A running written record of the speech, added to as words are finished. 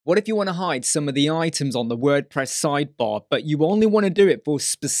What if you want to hide some of the items on the WordPress sidebar, but you only want to do it for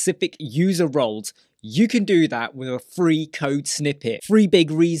specific user roles? You can do that with a free code snippet. 3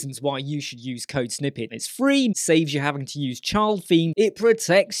 big reasons why you should use CodeSnippet. It's free, saves you having to use child theme, it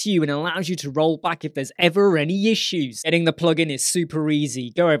protects you and allows you to roll back if there's ever any issues. Getting the plugin is super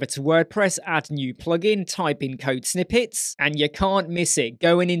easy. Go over to WordPress, add new plugin, type in CodeSnippets, and you can't miss it.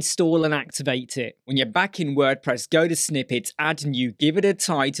 Go and install and activate it. When you're back in WordPress, go to Snippets, add new, give it a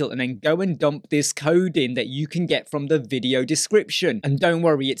title, and then go and dump this code in that you can get from the video description. And don't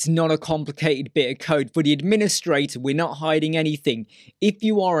worry, it's not a complicated bit of code. For the administrator, we're not hiding anything. If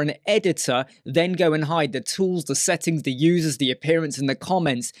you are an editor, then go and hide the tools, the settings, the users, the appearance, and the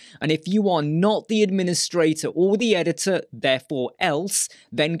comments. And if you are not the administrator or the editor, therefore else,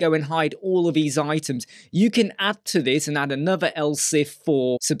 then go and hide all of these items. You can add to this and add another else if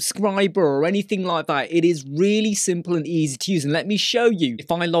for subscriber or anything like that. It is really simple and easy to use. And let me show you.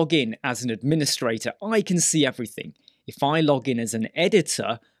 If I log in as an administrator, I can see everything. If I log in as an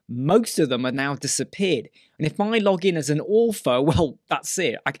editor, most of them are now disappeared. And if I log in as an author, well, that's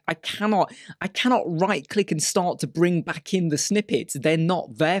it. I cannot right click and start to bring back in the snippets. They're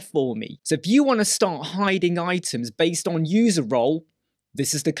not there for me. So if you want to start hiding items based on user role,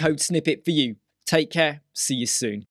 this is the code snippet for you. Take care. See you soon.